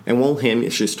cool. And while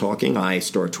Hamish is talking, I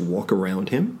start to walk around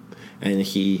him, and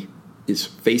he is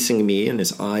facing me, and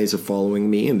his eyes are following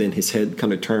me, and then his head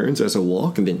kind of turns as I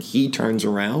walk, and then he turns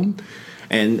around.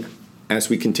 And as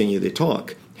we continue to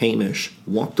talk, Hamish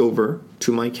walked over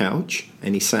to my couch,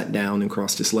 and he sat down and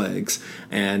crossed his legs,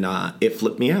 and it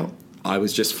flipped me out. I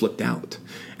was just flipped out.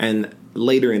 And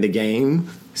later in the game,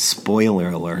 spoiler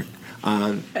alert,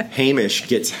 Hamish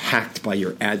gets hacked by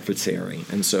your adversary.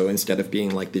 And so instead of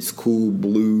being like this cool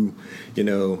blue,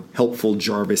 helpful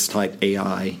Jarvis-type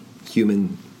AI,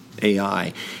 human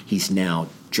AI, he's now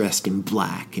dressed in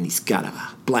black, and he's got a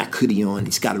black hoodie on,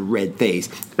 he's got a red face,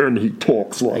 and he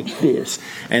talks like this.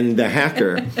 And the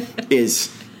hacker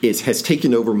has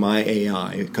taken over my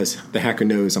AI, because the hacker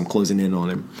knows I'm closing in on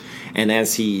him. And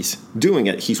as he's doing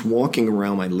it, he's walking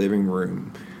around my living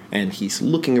room, and he's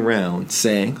looking around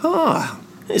saying,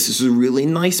 this is a really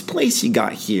nice place you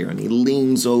got here. And he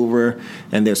leans over,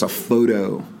 and there's a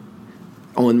photo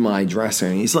on my dresser,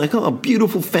 and he's like,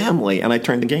 beautiful family. And I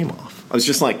turned the game off. I was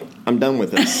just like, I'm done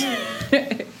with this.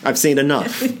 I've seen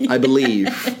enough, I believe.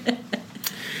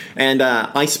 And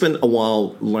I spent a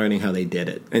while learning how they did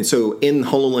it. And so in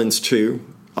HoloLens 2,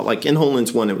 like in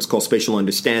HoloLens 1, it was called Spatial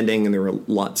Understanding, and there were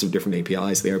lots of different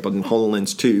APIs there. But in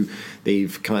HoloLens 2,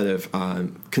 they've kind of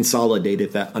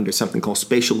consolidated that under something called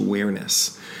Spatial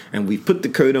Awareness. And we've put the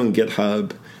code on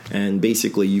GitHub. And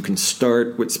basically, you can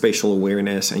start with spatial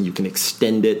awareness, and you can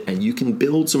extend it, and you can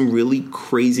build some really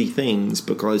crazy things,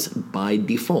 because by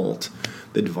default,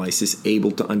 the device is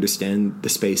able to understand the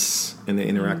space and the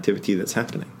interactivity that's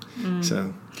happening.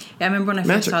 So, yeah, I remember when I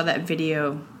first saw that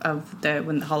video of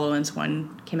when the HoloLens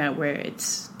 1 came out, where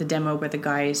it's the demo where the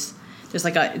guys, it's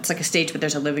like a stage, but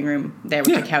there's a living room there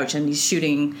with the couch, and he's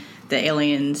shooting the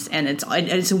aliens, and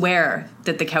it's aware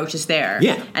that the couch is there,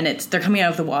 and they're coming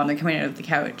out of the wall and they're coming out of the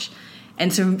couch.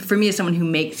 And so for me, as someone who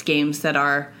makes games that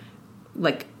are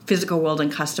like physical world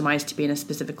and customized to be in a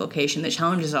specific location, the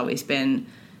challenge has always been,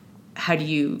 how do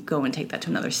you go and take that to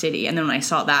another city? And then when I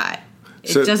saw that,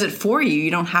 it does it for you.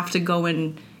 You don't have to go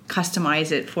and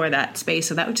customize it for that space.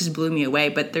 So that just blew me away.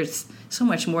 But there's so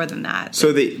much more than that.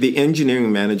 So the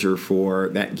engineering manager for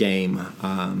that game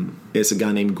is a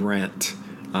guy named Grant.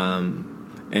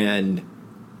 And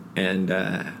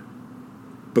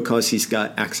because he's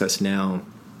got access now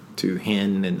to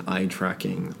hand and eye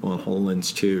tracking on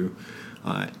HoloLens 2,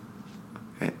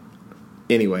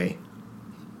 anyway,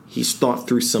 he's thought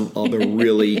through some other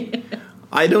really,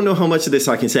 I don't know how much of this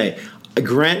I can say.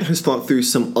 Grant has thought through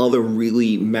some other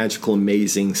really magical,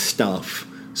 amazing stuff.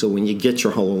 So when you get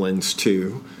your HoloLens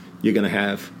 2, you're going to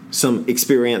have some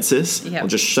experiences. Yep. I'll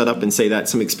just shut up and say that.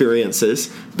 Some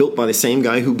experiences built by the same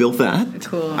guy who built that.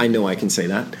 Cool. I know I can say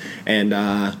that. And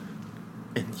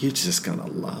you're just going to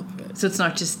love it. So it's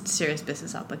not just serious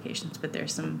business applications, but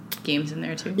there's some games in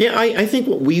there too? Yeah, I think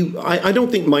I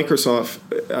don't think Microsoft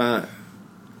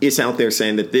is out there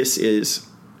saying that this is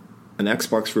an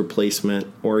Xbox replacement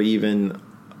or even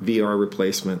VR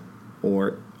replacement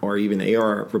or even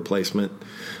AR replacement.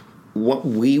 What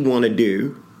we want to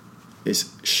do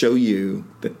is show you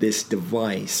that this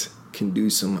device can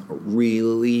do some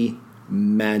really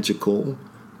magical,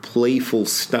 playful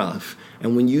stuff.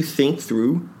 And when you think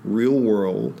through real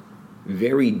world,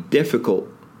 very difficult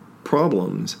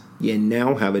problems, you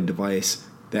now have a device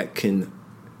that can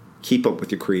keep up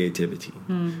with your creativity.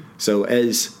 So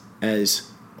as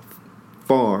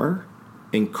far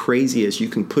and crazy as you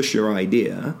can push your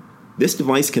idea, this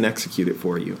device can execute it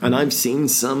for you. And I've seen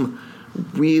some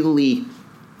really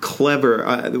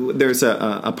clever. There's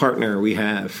a partner we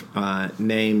have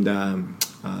named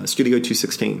Studio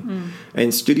 216,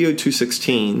 and Studio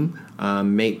 216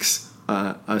 makes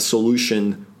a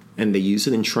solution, and they use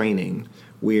it in training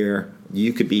where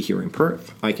you could be here in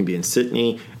Perth, I can be in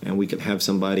Sydney, and we could have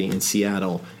somebody in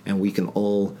Seattle, and we can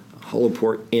all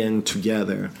holoport in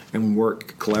together and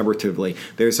work collaboratively.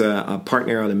 There's a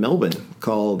partner out of Melbourne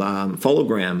called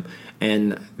Follogram,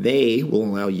 and they will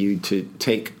allow you to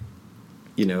take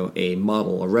a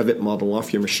model, a Revit model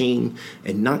off your machine,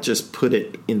 and not just put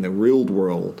it in the real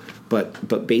world,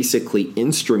 but basically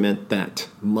instrument that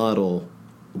model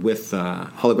with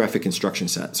holographic instruction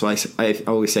set. So I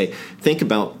always say, think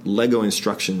about Lego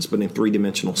instructions, but in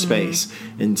three-dimensional space.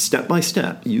 And step by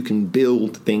step, you can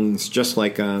build things just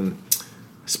like,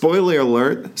 spoiler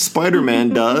alert, Spider-Man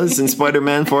does in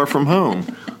Spider-Man Far From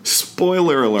Home.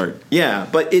 Spoiler alert. Yeah,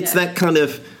 but it's that kind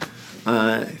of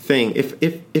thing.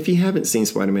 If you haven't seen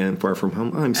Spider-Man Far From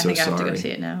Home, I'm so sorry. I think I have to go see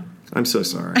it now. I'm so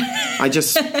sorry. I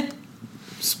just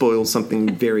spoiled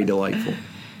something very delightful.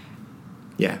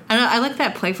 Yeah. And I like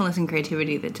that playfulness and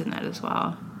creativity that's in that as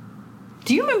well.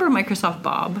 Do you remember Microsoft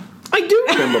Bob? I do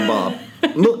remember Bob.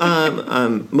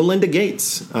 Melinda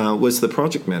Gates was the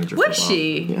project manager for Bob. Was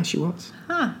she? Yeah, she was.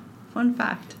 Huh. Fun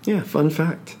fact. Yeah, fun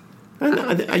fact. And,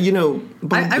 Bob was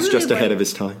really just ahead of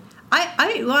his time.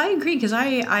 I agree, because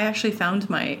I actually found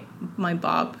my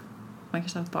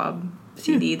Microsoft Bob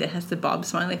CD that has the Bob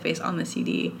smiley face on the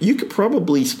CD. You could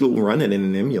probably still run it in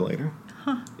an emulator.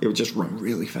 Huh. It would just run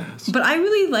really fast. But I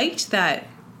really liked that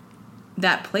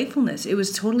playfulness. It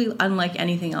was totally unlike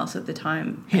anything else at the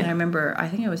time. Yeah. And I remember, I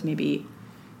think I was maybe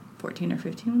 14 or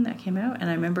 15 when that came out,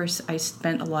 and I remember I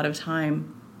spent a lot of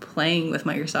time playing with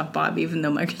Microsoft Bob, even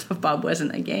though Microsoft Bob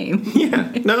wasn't a game.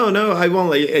 Yeah. No, I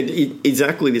won't.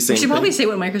 Exactly the same thing. We should probably say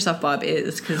what Microsoft Bob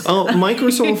is.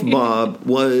 Microsoft Bob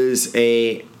was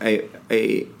I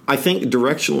think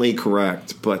directionally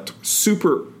correct, but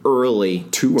super early,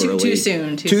 too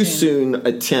soon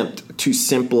attempt to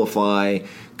simplify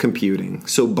computing.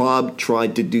 So Bob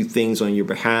tried to do things on your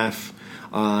behalf.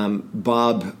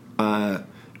 Bob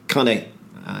kind of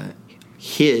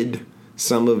hid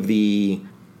some of the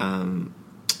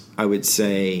I would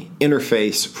say,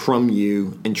 interface from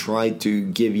you and tried to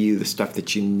give you the stuff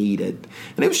that you needed.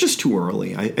 And it was just too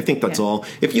early. I think that's all.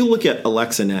 If you look at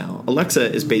Alexa now,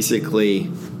 Alexa is basically,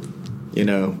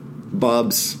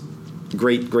 Bob's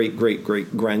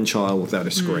great-great-great-great-grandchild without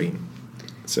a screen.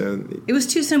 So it was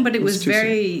too soon, but it was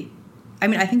very... soon. I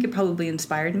mean, I think it probably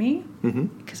inspired me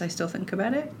because I still think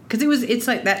about it. Because it's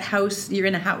like that house, you're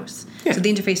in a house. Yeah. So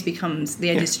the interface becomes, the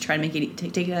idea is to try to make it,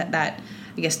 take that,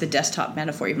 I guess, the desktop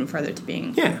metaphor even further to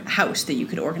being a house that you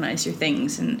could organize your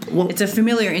things. And it's a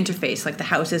familiar interface, like the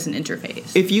house is an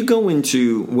interface. If you go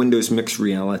into Windows Mixed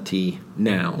Reality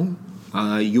now,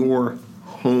 your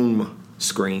home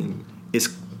screen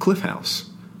is Cliff House.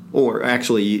 Or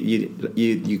actually,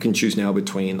 you can choose now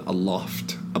between a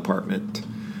loft apartment.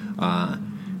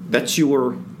 That's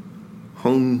your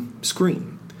home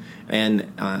screen.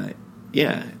 And,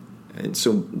 and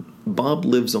so Bob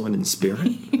lives on in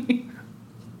spirit.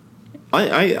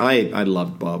 I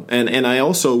loved Bob. And I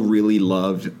also really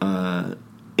loved,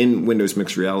 in Windows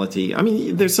Mixed Reality, I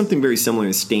mean, there's something very similar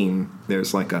in Steam.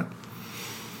 There's like a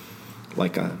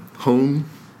home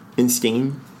in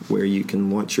Steam where you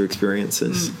can launch your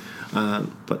experiences.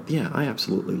 But yeah, I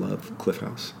absolutely love Cliff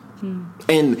House.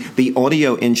 And the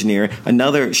audio engineer,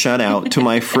 another shout out to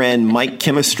my friend Mike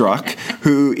Kimistruck,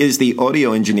 who is the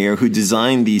audio engineer who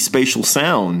designed the spatial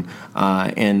sound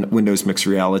in Windows Mixed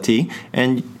Reality.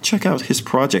 And check out his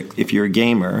project, if you're a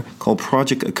gamer, called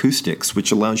Project Acoustics,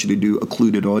 which allows you to do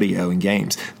occluded audio in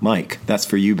games. Mike, that's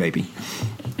for you, baby.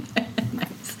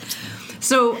 Nice.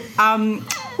 So,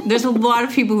 there's a lot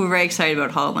of people who are very excited about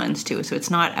HoloLens too, so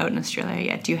it's not out in Australia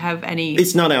yet. Do you have any?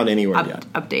 It's not out anywhere yet.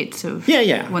 Updates of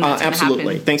when that's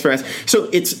absolutely. Thanks for asking. So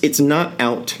it's not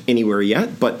out anywhere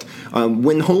yet, but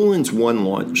when HoloLens 1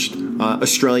 launched,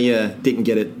 Australia didn't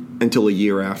get it until a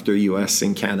year after US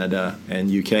and Canada and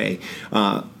UK.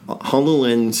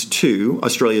 HoloLens 2,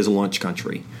 Australia is a launch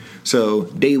country, so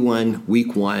day 1,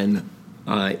 week 1,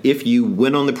 if you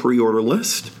went on the pre-order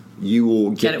list, you will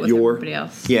get everybody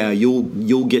else. Yeah,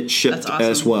 you'll get shipped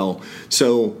as well.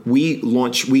 So we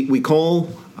launch. We call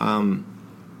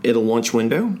it a launch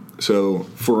window. So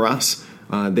for us,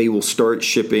 they will start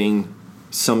shipping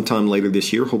sometime later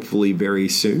this year, hopefully very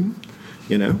soon.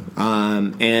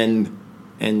 And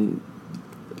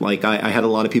like I had a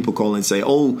lot of people call and say,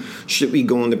 "Oh, should we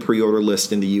go on the pre-order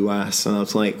list in the U.S.?" And I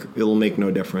was like, "It'll make no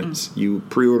difference. You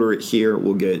pre-order it here,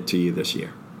 we'll get it to you this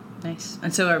year." Nice.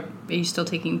 And so are you still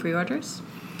taking pre-orders?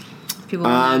 People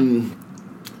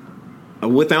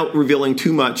without revealing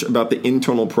too much about the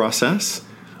internal process,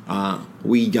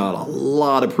 we got a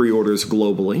lot of pre-orders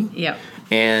globally. Yep.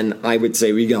 And I would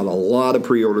say we got a lot of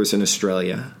pre-orders in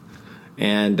Australia.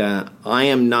 And I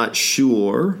am not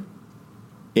sure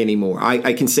anymore.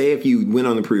 I can say if you went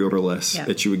on the pre-order list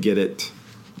that you would get it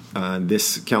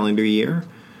this calendar year.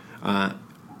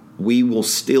 We will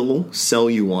still sell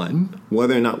you one.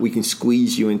 Whether or not we can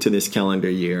squeeze you into this calendar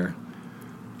year,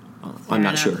 I'm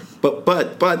not sure. But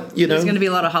you know, there's going to be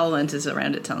a lot of HoloLenses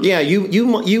around it. Yeah,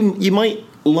 you might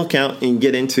look out and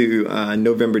get into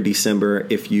November, December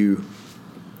if you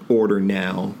order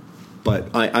now.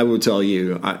 But I will tell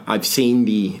you, I've seen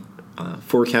the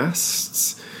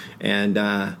forecasts, and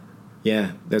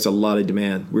there's a lot of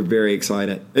demand. We're very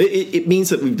excited. It means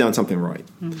that we've done something right.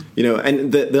 You know,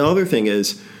 and the other thing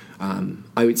is,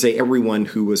 I would say everyone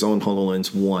who was on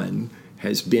HoloLens 1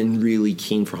 has been really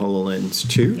keen for HoloLens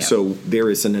 2. Yep. So there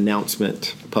is an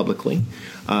announcement publicly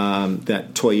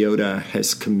that Toyota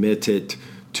has committed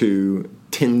to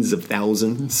tens of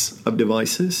thousands of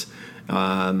devices.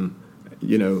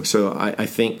 You know, so I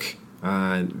think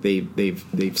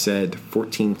they've said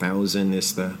 14,000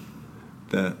 is the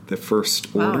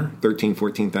first order,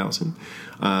 14,000.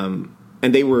 And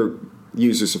they were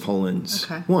users of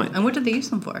HoloLens 1. And what did they use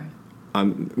them for?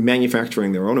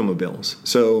 Manufacturing their automobiles.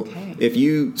 So if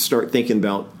you start thinking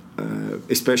about,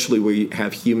 especially where you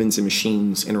have humans and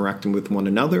machines interacting with one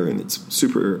another, and it's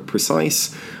super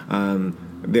precise,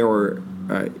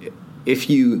 if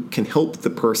you can help the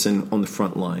person on the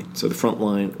front line, so the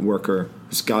frontline worker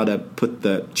who's got to put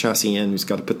the chassis in, who's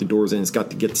got to put the doors in, who's got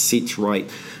to get the seats right,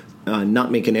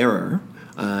 not make an error,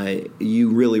 you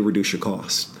really reduce your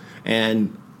cost.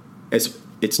 And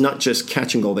it's not just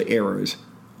catching all the errors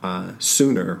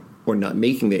sooner or not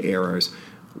making the errors.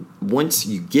 Once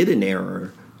you get an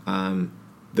error,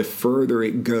 the further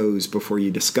it goes before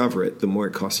you discover it, the more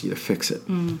it costs you to fix it.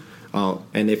 And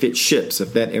if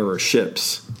that error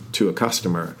ships to a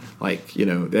customer,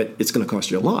 that it's going to cost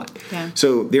you a lot. Yeah.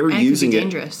 So they're using it.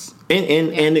 Dangerous.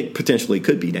 And it potentially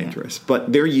could be dangerous,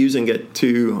 but they're using it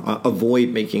to avoid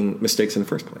making mistakes in the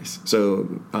first place.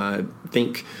 So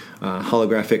think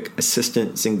holographic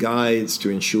assistants and guides to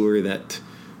ensure that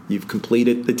you've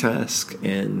completed the task,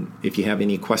 and if you have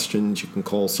any questions, you can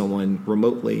call someone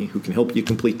remotely who can help you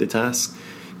complete the task,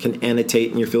 can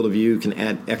annotate in your field of view, can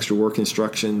add extra work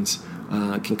instructions,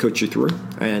 can coach you through,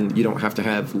 and you don't have to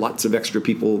have lots of extra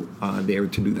people there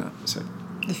to do that. So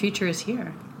the future is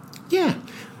here. Yeah,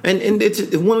 and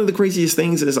it's one of the craziest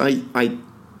things is I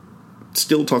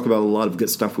still talk about a lot of good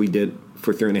stuff we did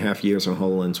for 3.5 years on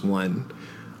HoloLens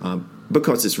 1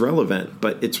 because it's relevant,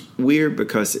 but it's weird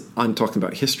because I'm talking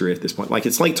about history at this point. Like,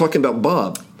 it's like talking about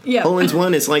Bob. Yeah. HoloLens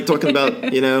 1 is like talking about,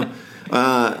 Windows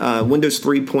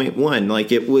 3.1.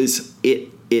 Like,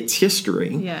 it's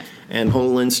history. Yeah. And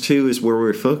HoloLens 2 is where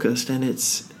we're focused, and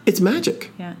it's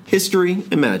magic. Yeah. History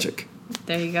and magic.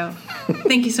 There you go.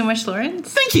 Thank you so much,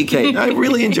 Lawrence. Thank you, Kate. I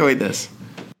really enjoyed this.